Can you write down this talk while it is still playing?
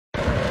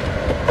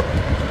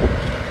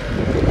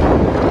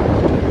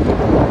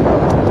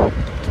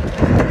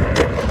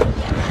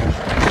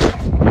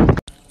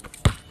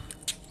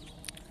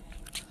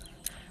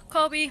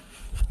Kobe.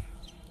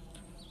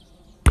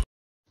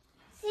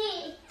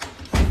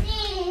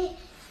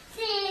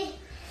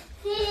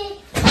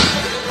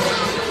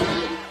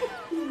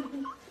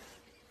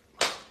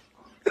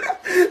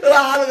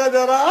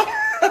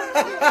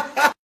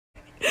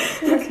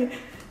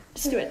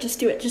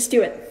 Okay, just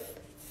do it.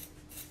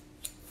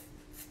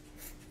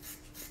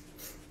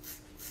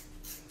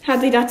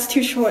 Hadley, that's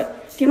too short.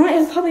 Do you know what?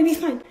 It'll probably be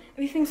fine.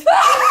 Everything's fine.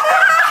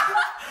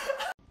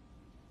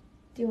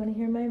 Do you want to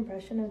hear my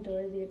impression of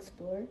Dora the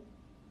Explorer?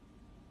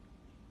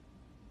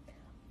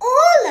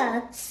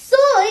 Hola,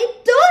 soy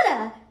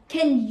Dora.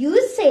 Can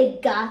you say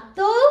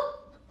gato?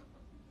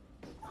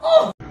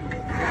 Oh.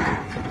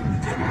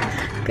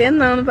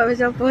 Penando pra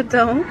fechar o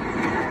portão.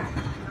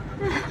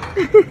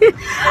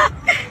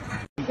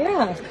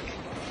 Yeah.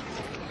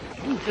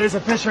 There's a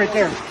fish right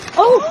there.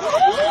 Oh!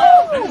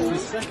 That's the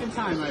second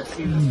time I've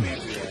seen this man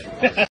do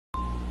that.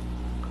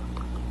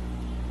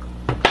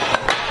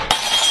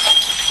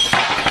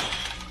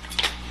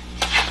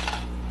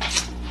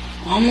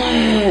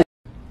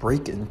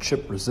 Break and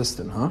chip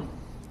resistant, huh?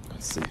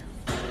 Let's see.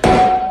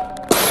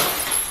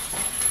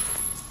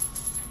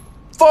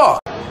 Fuck!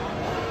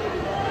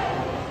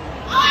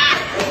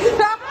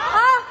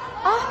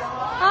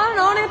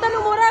 Naon eta nu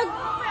murag?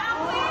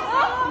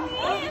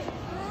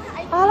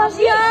 Alas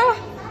ya.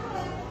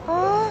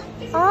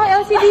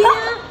 LCD-nya.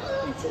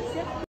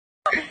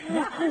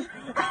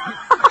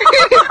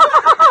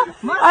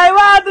 Ay,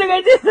 madre,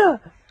 kayak gitu.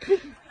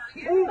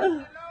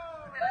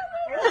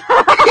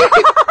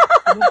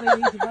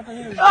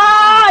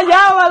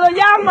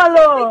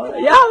 Llámalo.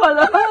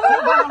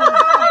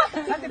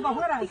 Salte para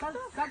afuera,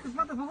 salte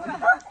para afuera.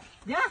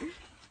 ¿Ya?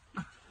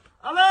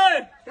 A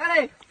ver,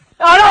 dale.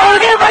 ¡Ahora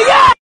volví para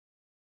allá!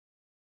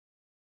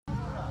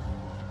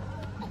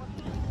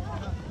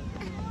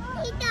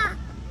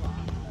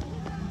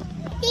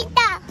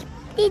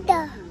 Tita.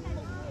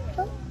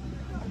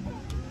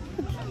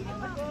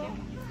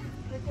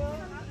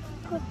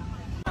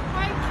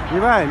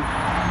 Ivan,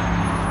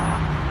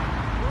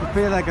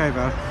 pay that guy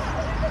back.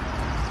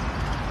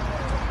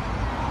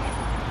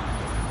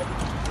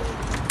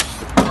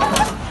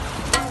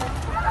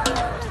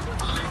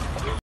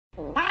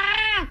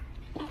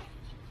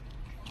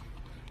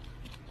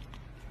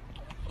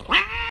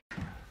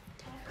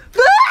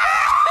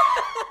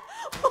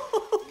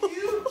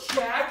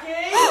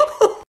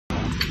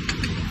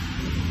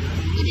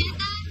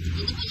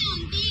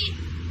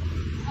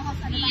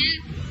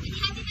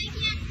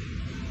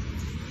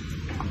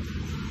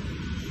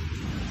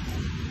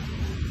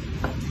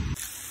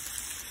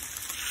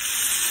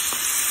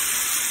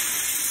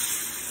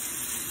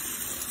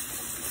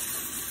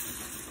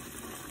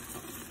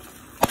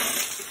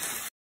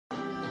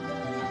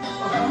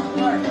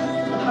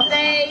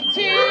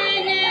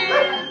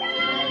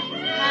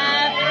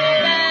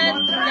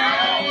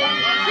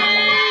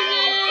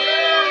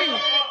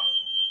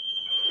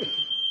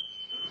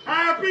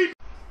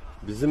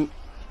 Bizim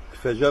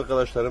küfeci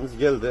arkadaşlarımız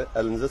geldi.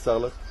 Elinize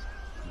sağlık.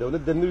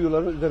 Devlet demir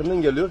yollarının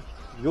üzerinden geliyor.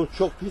 Yol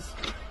çok pis.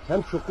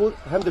 Hem çukur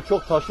hem de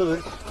çok taşlıdır.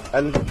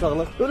 Elinize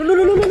sağlık.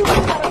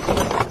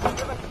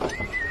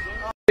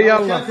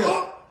 يلا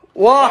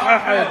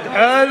واحد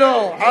حلو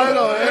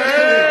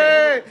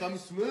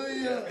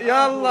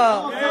يلا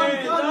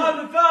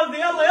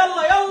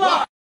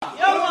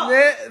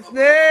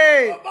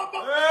اثنين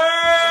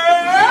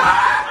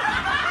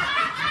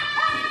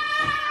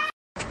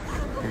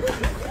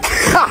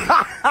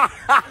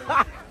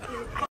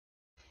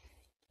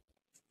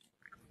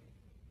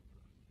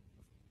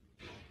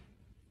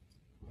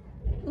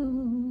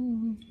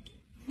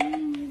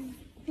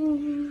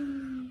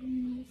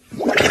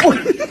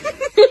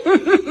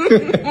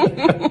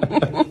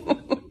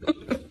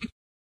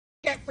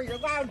For your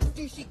loud,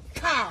 douchey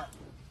car.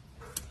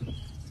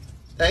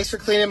 Thanks for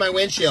cleaning my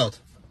windshield.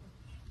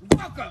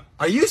 Welcome.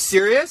 Are you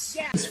serious?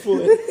 Yeah. His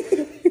foot.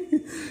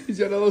 He's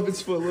got all of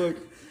his foot, look.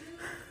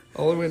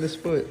 All the way in his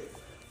foot.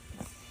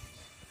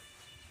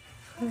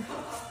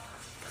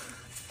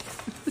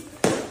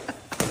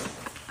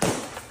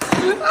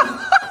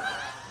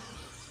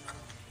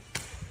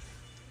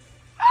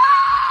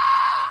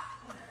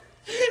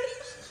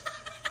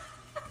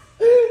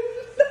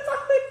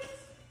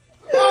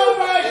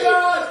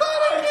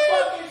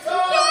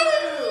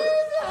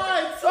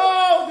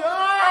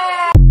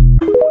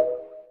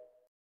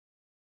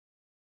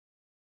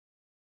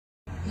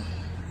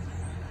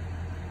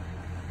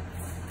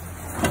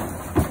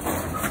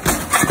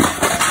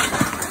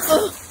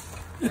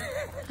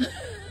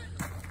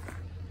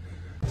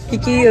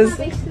 Que é isso?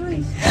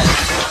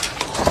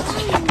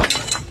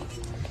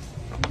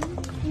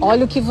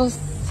 Olha o que você...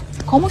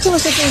 Como que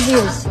você fez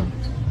isso?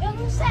 Eu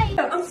não sei.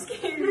 I'm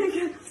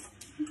scared.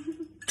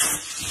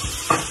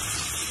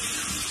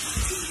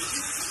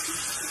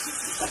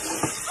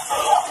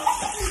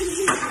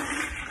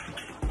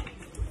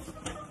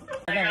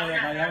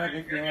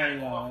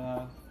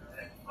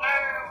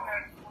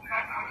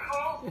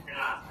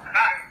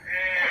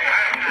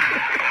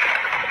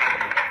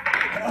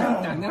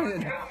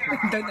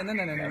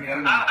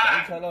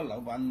 cho nó lẩu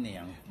bánh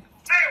nè.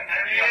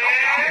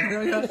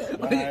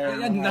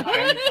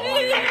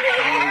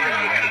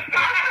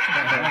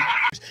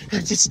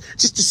 Just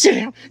to sit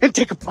down and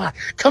take a pot.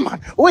 Come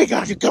on, we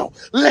gotta go.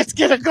 Let's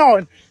get it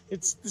going.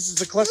 This is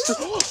the cluster.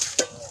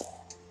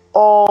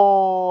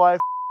 Oh, I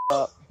up.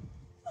 Oh.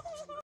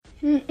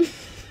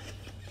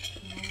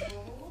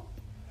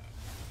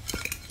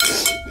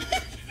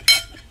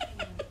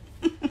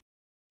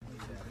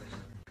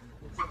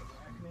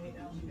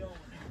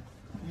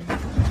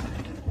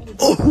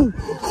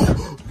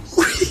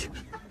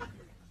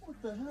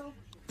 What the hell?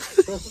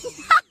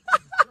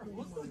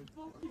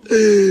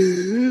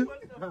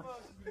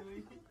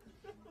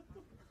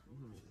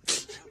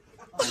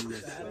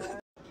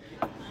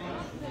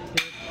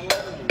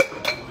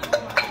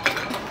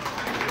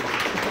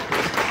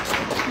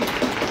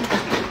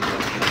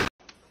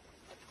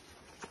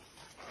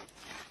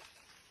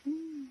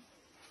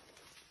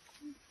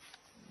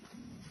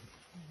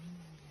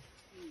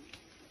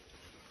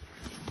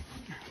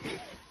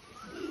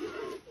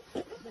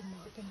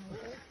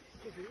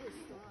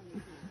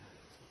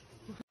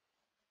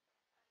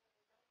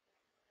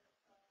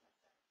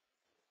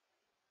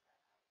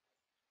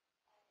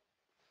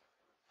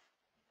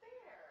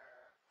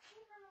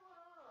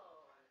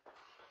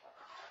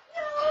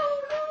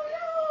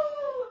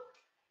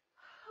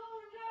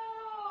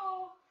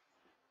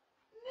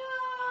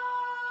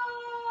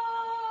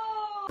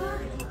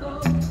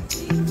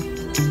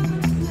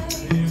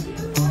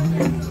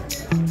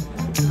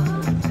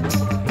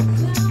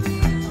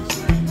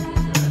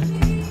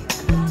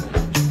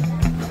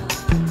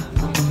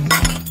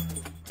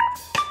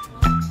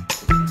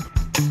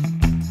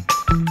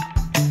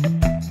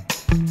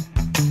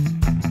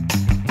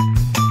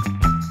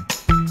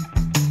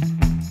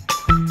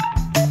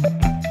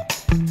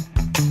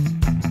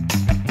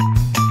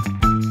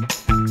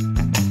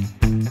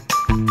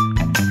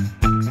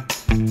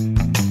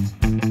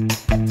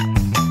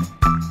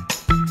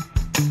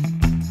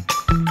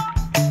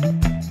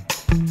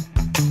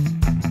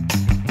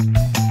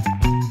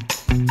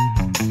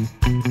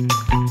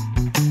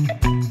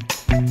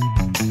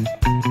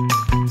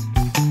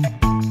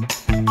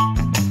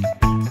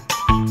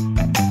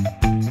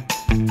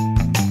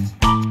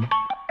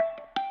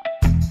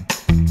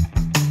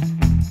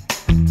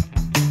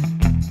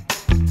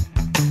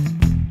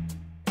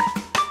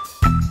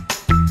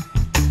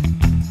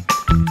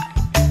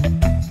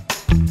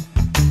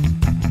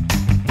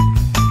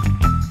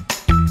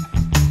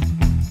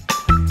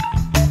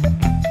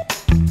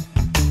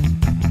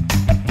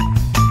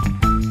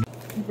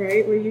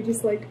 Right, where you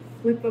just like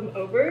flip them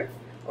over.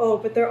 Oh,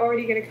 but they're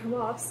already gonna come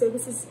off, so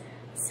this is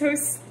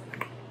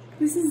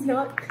this is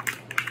not.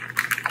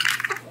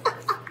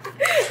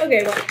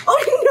 Okay, well,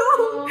 oh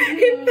no!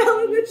 It fell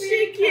in the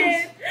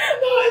chicken!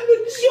 I'm the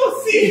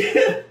juicy!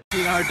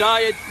 In our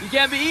diet, you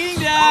can't be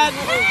eating that!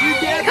 You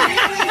can't be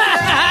eating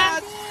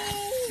that!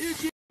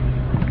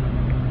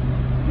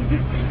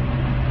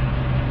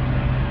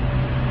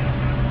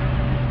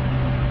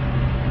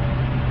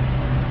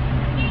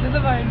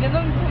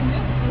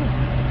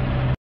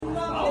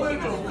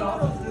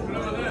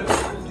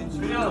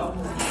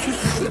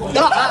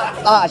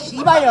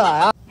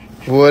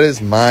 What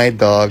is my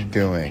dog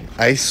doing?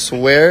 I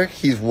swear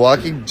he's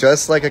walking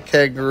just like a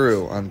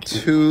kangaroo on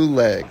 2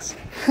 legs.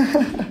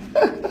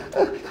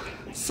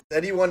 Has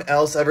anyone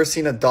else ever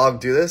seen a dog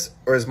do this?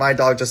 Or is my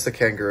dog just a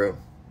kangaroo?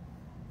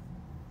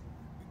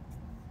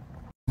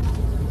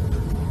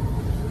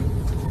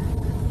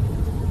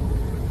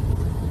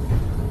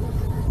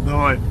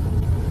 Давай.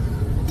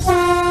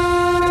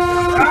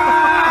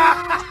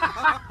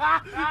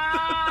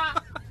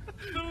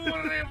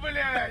 Дуры,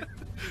 блядь!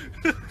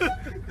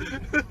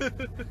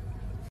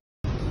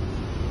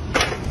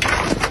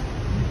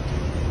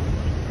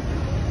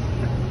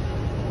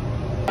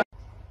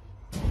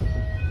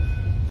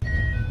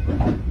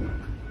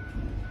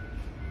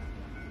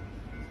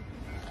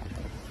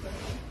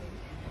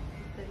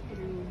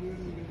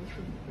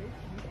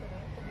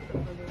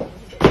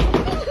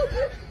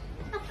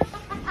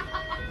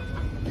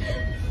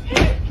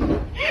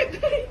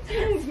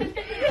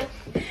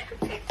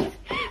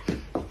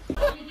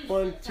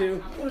 One,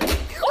 two.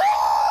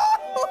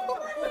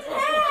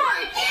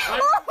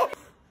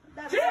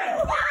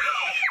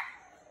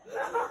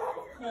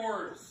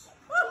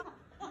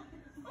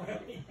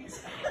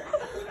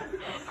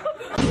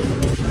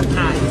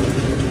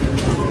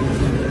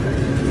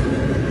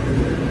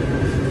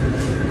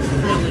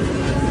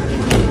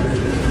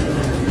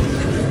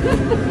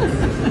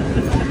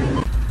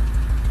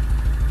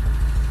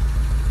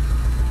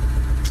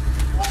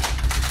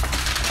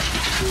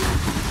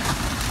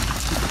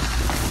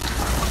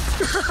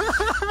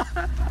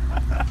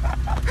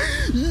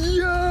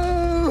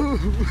 Yo!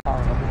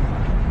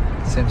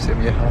 Sim,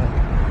 yeah.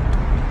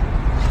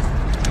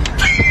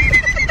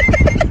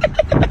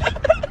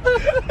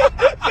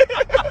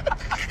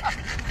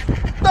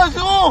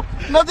 شو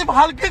نادي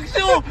بحلقك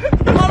شو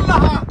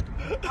والله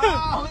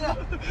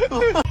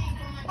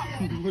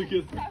Look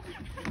at that.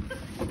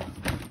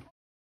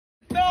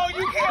 No,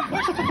 you can't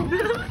push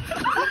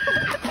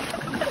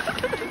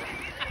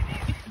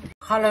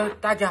Hello，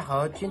 大家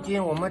好，今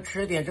天我们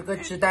吃点这个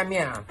鸡蛋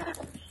面啊。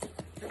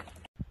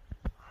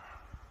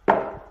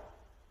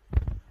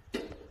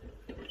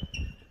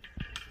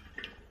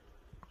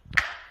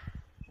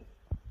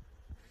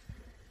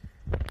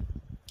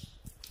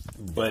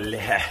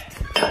Блядь.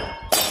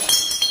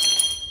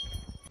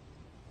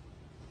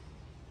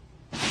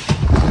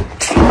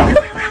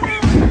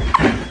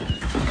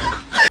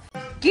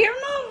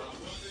 Guillermo?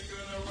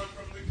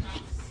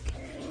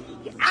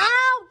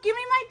 Ow! Give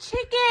me my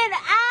chicken!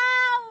 Ow!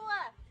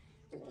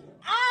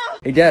 Ow!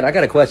 Hey, Dad, I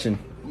got a question.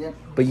 Yeah.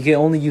 But you can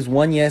only use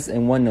one yes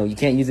and one no. You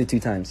can't use it 2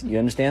 times. You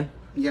understand?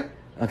 Yeah.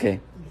 Okay.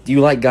 Do you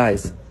like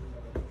guys?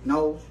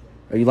 No.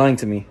 Are you lying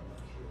to me?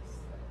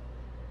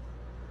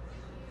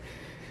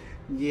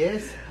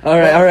 Yes. All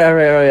right.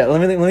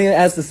 Let me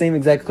ask the same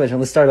exact question.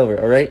 Let's start over,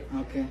 all right?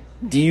 Okay.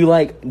 Do you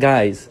like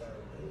guys?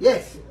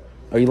 Yes.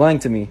 Are you lying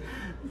to me?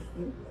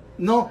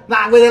 No.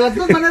 Nah, güey, de las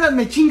dos maneras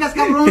me chingas,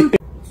 cabrón.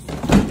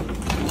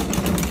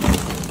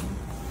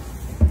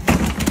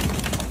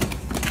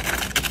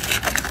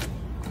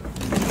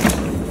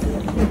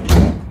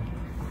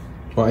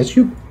 Oh, ice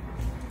cube?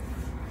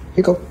 Here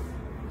you go.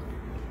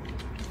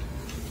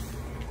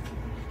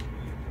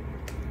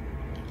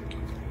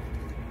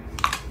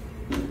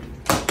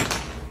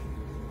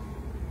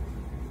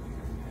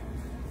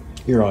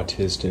 You're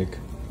autistic.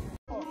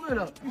 Oh,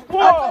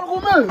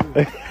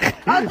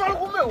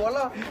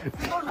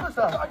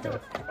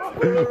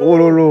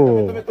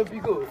 lolo.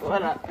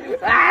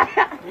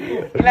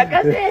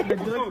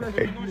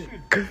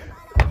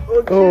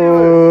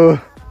 Oh.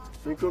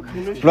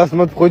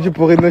 Placement de produit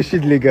pour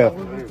Rhinoshield, les gars.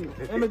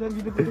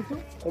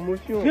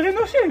 Promotion.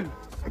 Rhinoshield.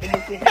 Tu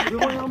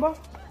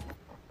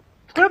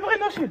connais pas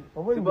Rhinoshield?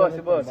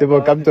 C'est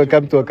bon, calme-toi.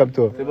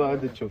 C'est bon,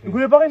 arrête de te chauffer. Tu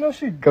connais pas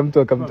Rhinoshield?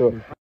 Calme-toi.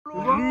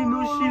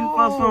 Rhinoshield,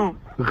 façon.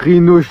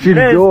 Rhinoshield,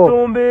 Laisse oh.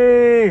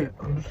 tomber.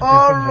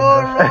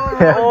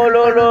 Oh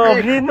lolo.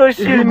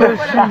 Rhinoshield.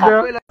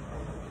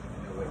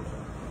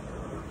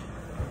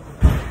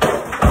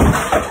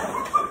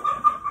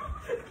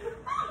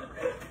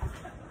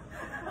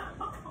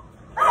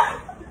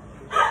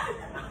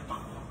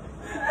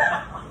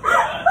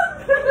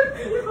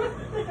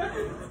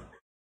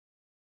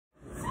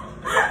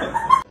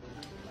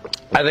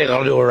 I think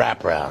I'll do a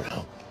wraparound.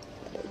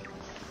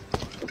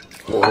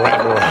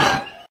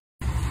 Wraparound.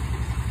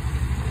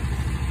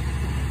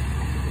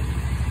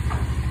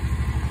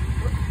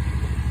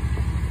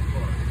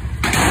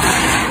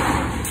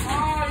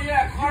 Oh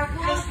yeah, Clark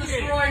just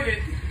destroyed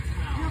it.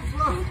 You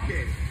broke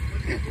it.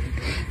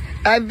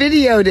 I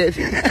videoed it.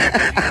 You got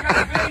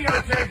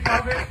videotape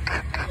of it.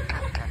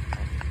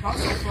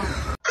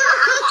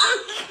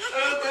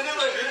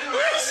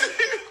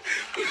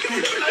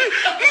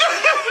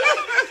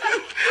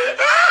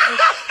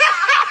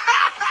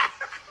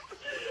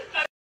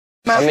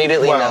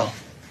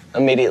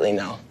 Immediately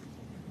no.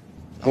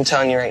 I'm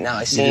telling you right now,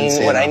 I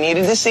seen what I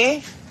needed to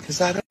see.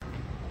 Cause I don't.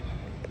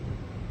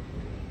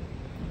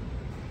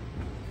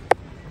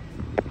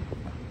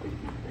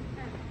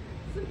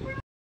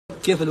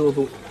 كيف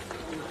الوضوء؟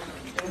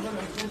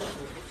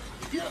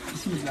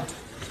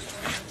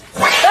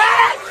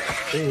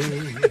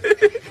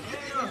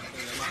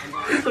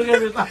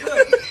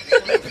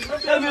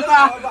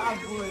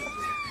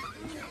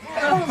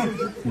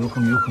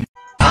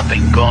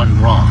 Nothing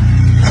gone wrong.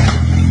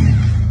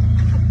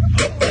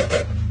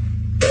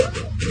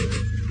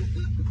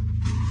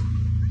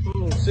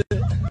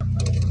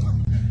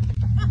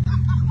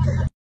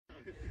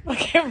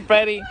 Okay, I'm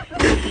ready.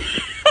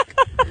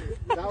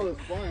 That was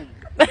fun.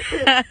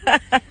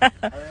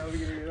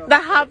 The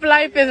hop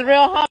life is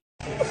real hot.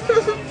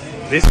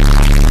 This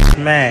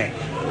man.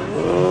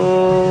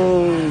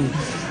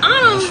 I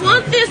don't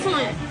want this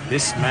one.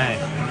 This man.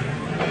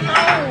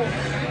 No.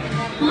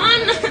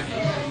 Mine not.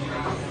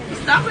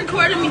 Stop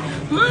recording me.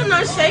 Mine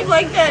not shaped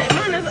like that.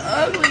 Mine is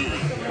ugly.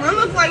 Mine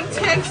looks like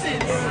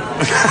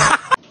Texas.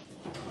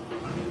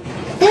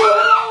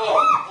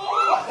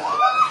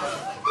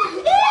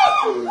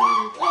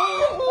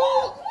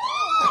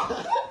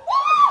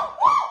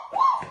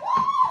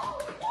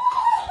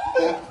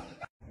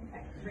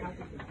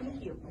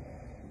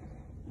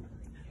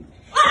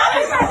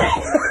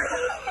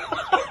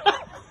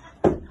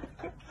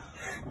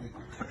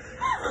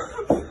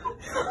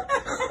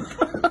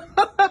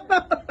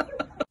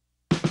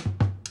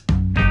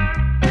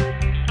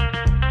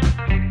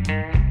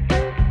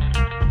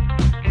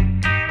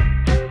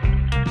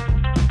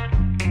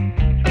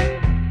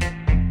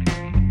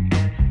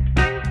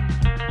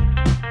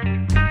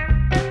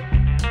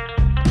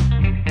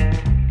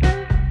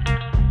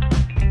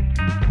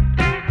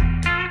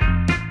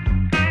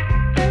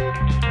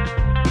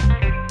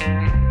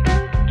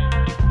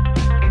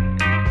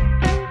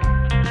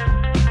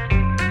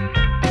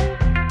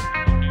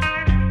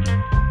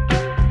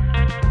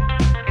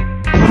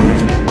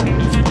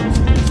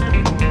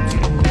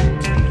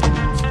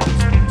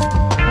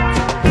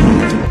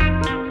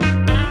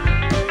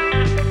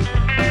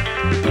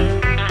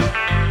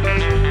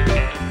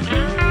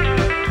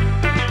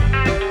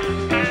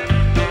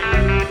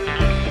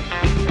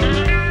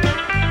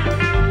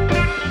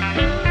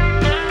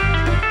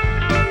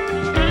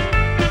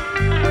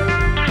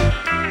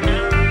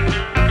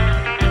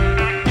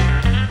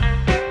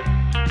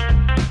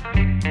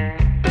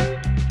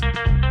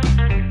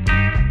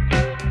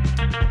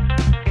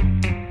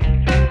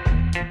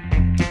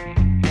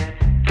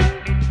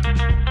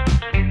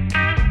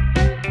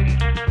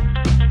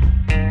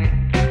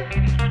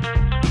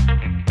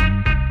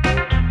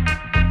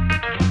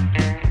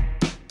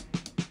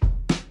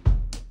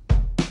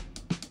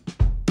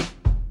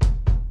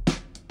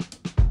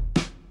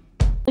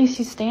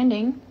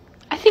 standing.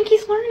 I think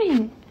he's learning.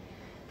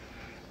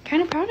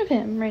 Kind of proud of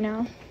him right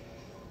now.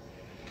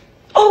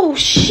 Oh,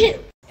 shit!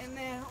 And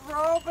then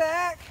roll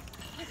back.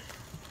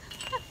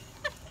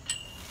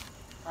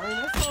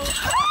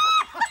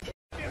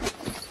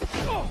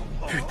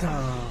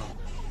 Putain.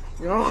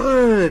 Mais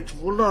arrête,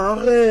 voilà,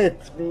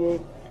 arrête. Mais...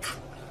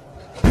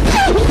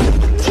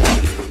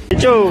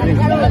 Hecho,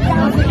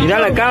 mira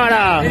la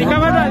cámara.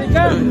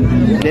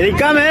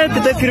 Dedícame, te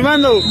estoy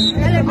firmando.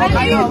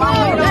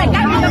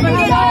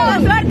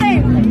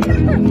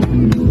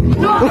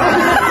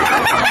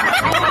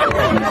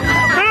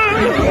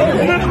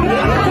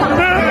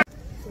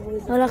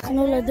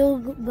 הלכנו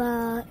לדוג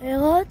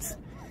בארות,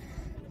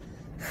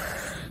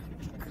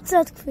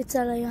 קצת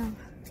קפיצה לים.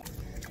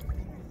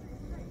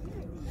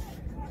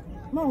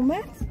 מה, הוא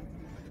מת?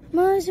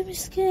 מה, איזה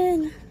מסכן.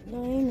 לא,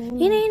 הנה.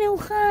 הנה, הנה, הוא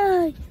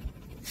חי.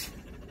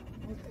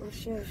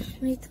 מתאושש.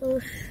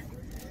 מתאוש.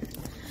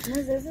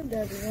 מה זה, איזה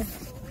דג זה?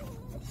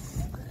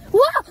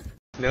 וואו!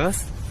 เนื้อ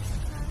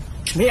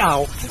ไม่เอา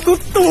ตุ๊ด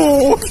ตู่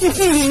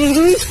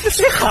ไ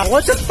ด้ข่าวว่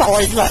าจะต่อ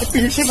อีกหลาย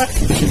ปีใช่ไหม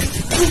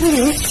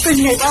เป็น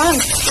ไงบ้าง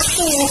ตุ๊ด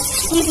ตู่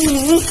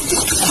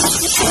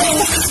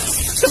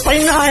จะไป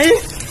ไหน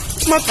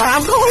มาถาม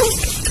เขา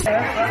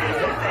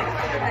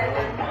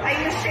Are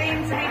you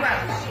ashamed to be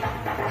Welsh?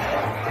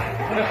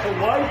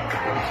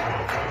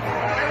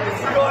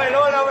 No,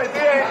 no, no me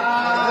tiene.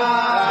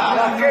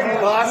 Fucking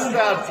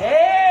bastard.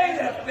 Hey,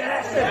 the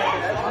bastard.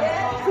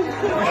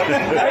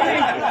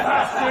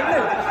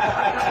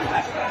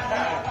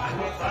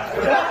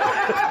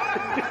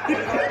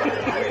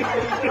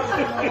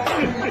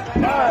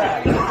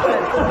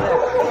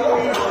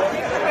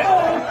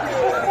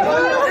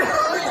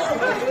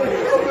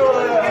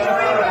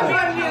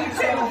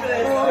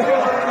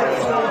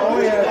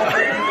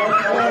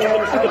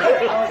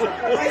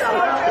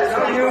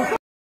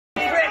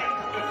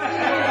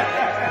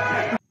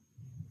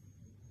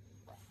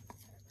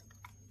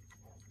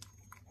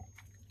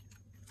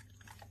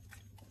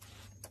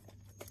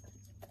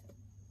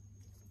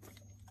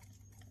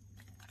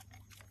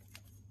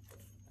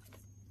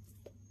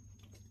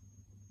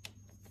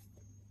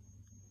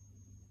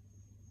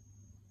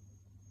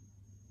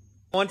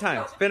 One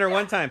time. Spin her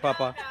one time,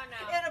 Papa. No.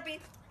 It'll be...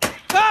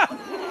 Ah!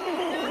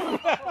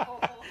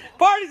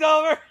 Party's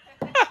over.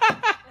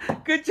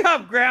 Good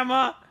job,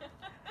 Grandma.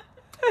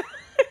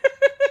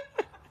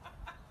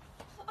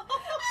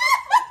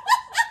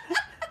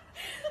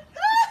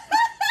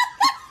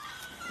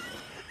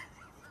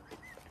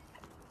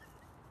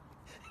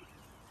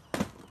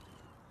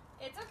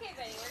 It's okay,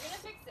 Betty. We're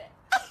gonna fix it.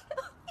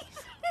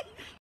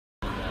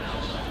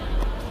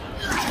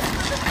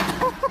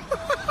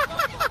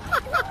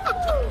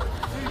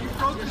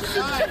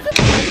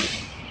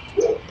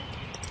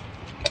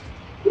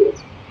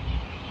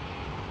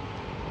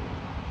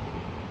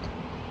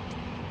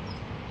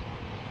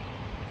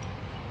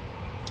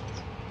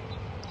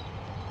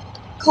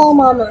 Call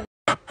Mama.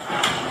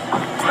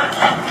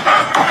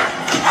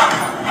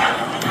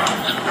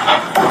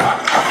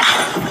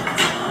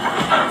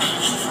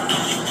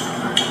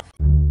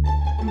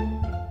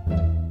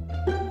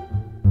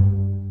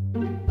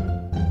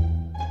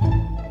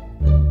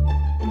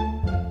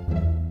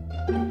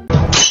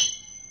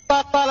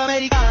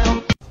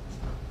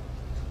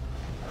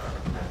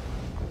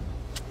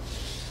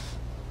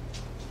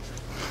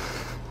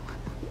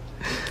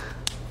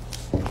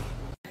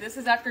 This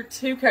is after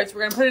 2 coats.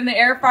 We're gonna put it in the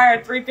air fryer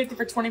at 350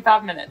 for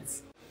 25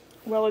 minutes.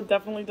 Well, it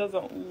definitely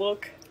doesn't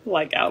look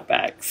like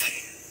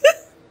Outbacks.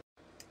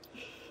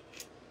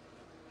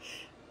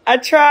 I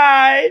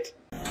tried.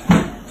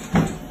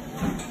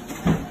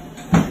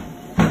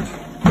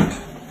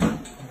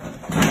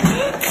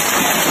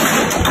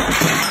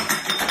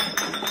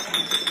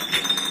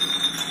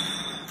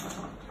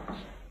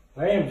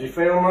 Damn, did you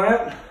film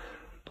that?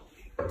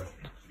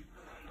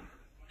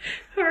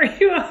 Are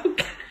you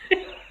okay?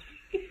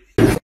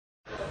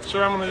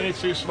 Sir, I'm gonna need to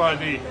see some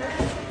ID.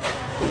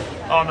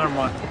 Oh, never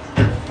mind.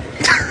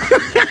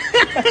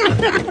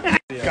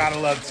 Gotta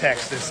love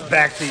Texas.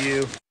 Back to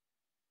you.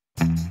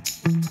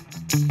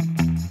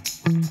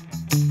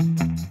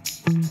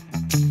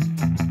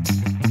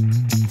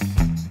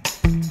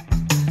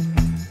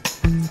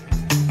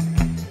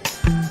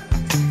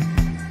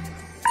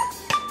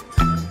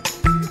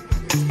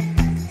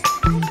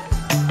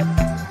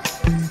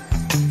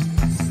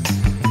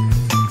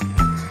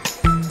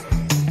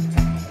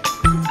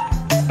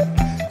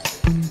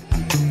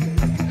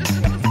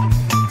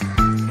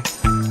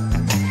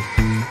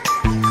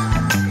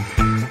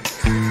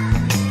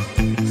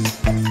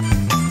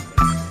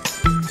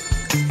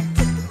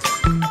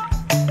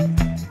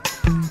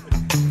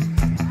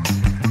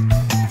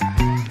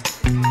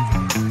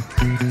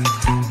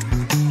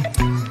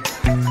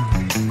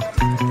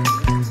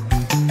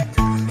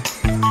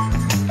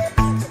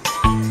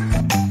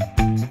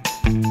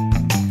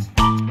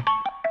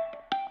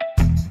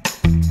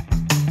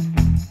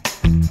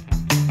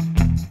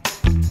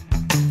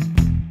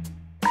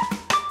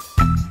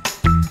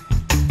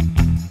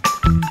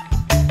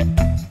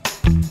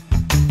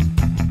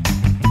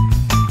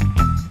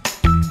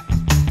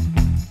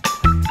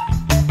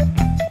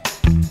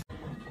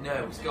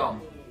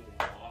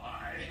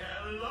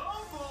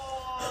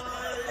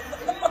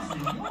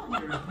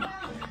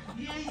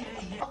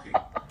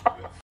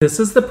 This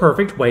is the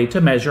perfect way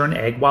to measure an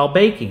egg while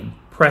baking.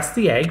 Press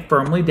the egg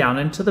firmly down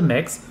into the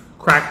mix,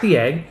 crack the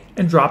egg,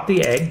 and drop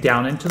the egg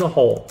down into the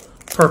hole.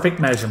 Perfect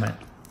measurement.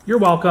 You're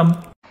welcome.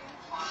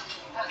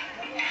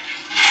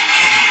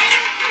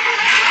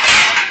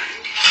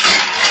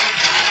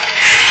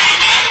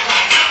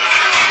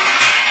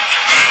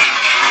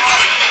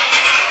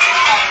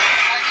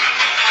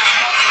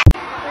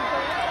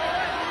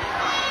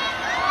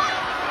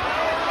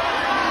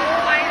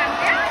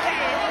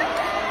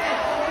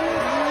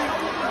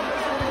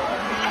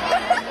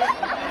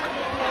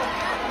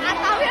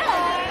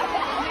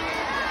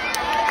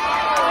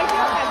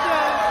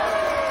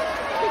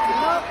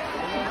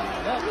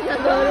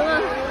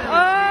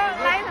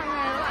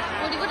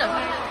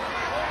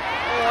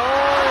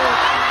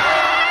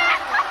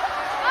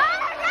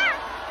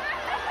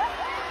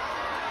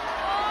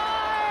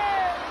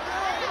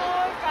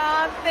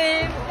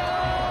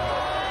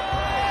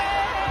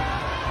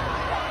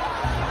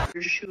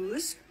 Your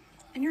shoes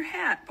and your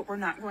hat, but we're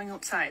not going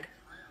outside.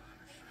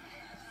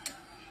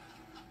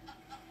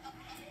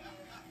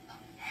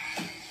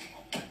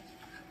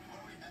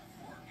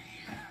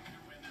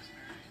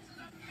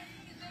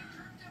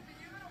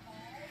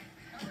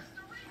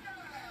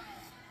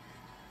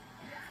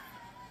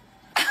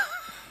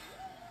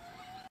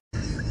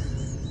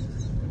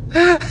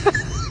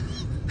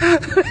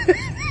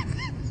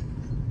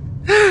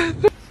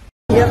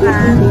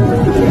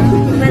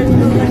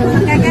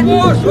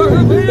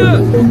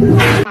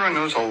 Everyone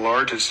knows how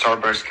large a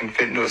Starbucks can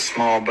fit into a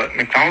small, but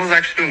McDonald's is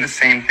actually doing the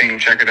same thing.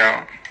 Check it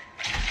out.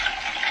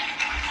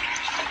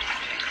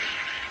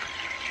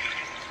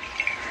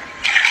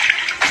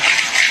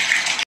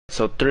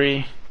 So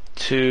 3,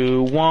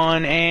 2,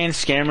 1, and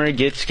scammer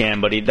gets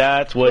scammed, buddy.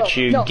 That's what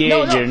you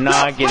get. You're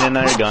not getting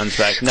our guns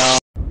back. No.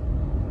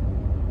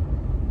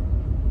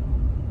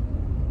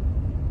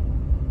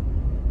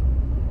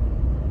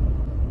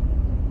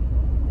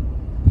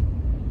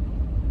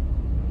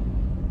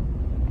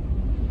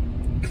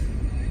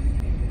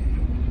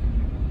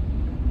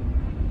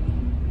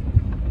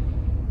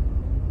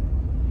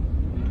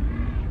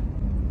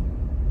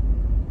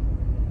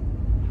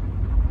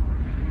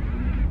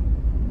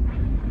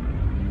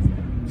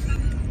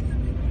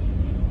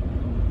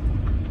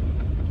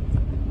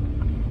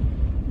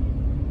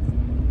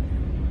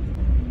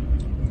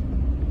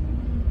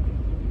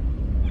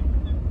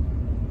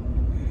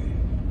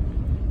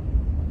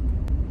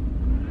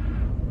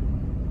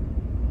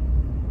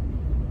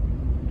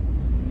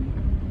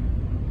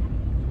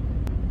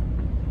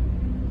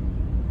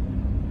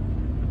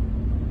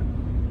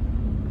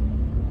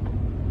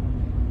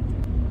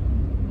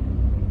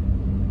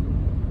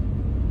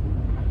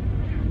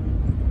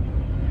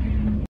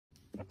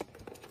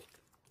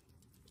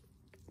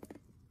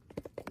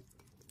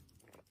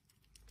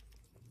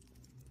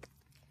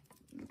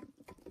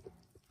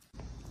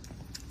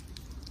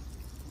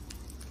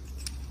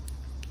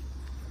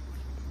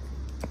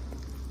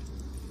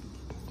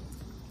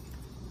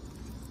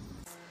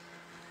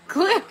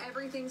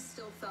 Everything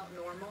still felt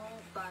normal,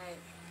 but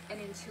an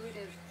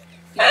intuitive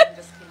feeling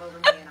just came over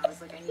me, and I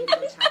was like, I need to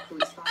go check who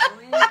he's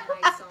following. And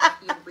I saw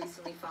he had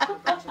recently followed a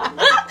bunch of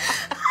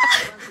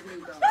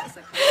new girls.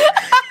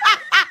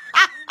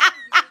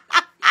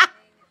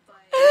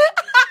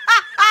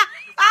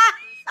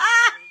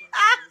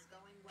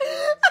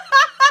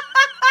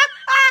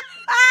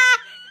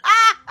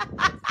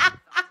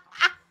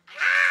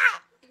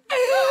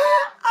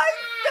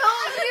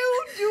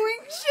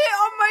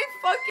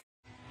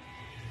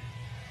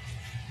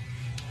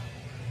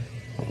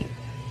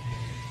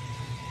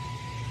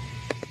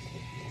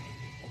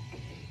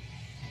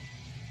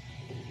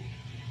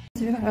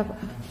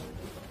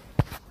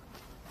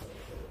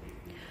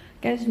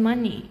 Guys,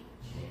 money.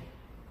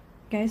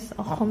 Guys,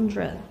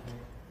 100.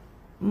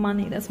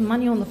 Money. That's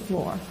money on the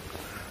floor.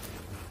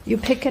 You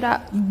pick it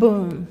up,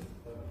 boom.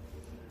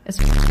 It's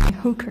a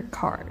hooker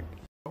card.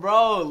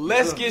 Bro,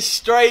 let's get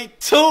straight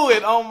to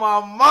it. On my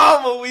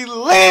mama, we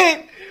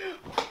lit.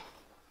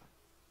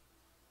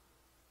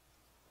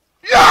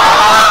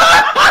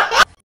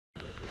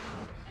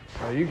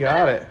 Oh, you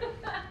got it.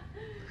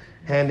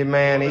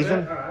 Handyman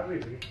Ethan.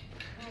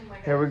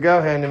 Here we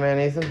go, Handyman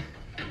Ethan.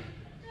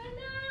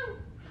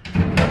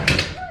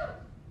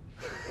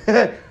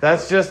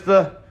 That's just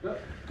the...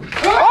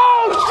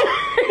 Oh, shit!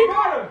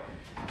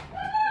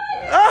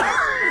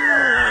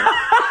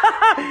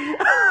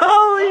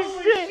 Holy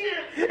shit!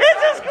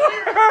 It's a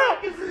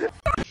squirrel!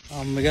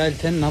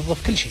 قالت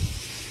ننظف كل شيء.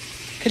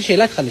 كل شيء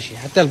لا تخلي شيء،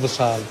 حتى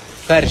البصل،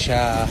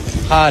 فرشة،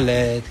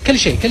 خالد، كل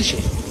شيء كل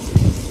شيء.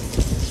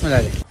 بسم الله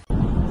عليك.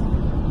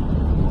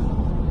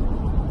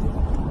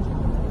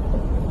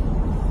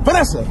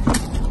 Vanessa!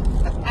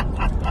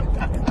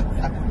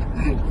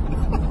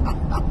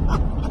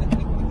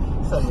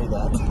 Send me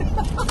that.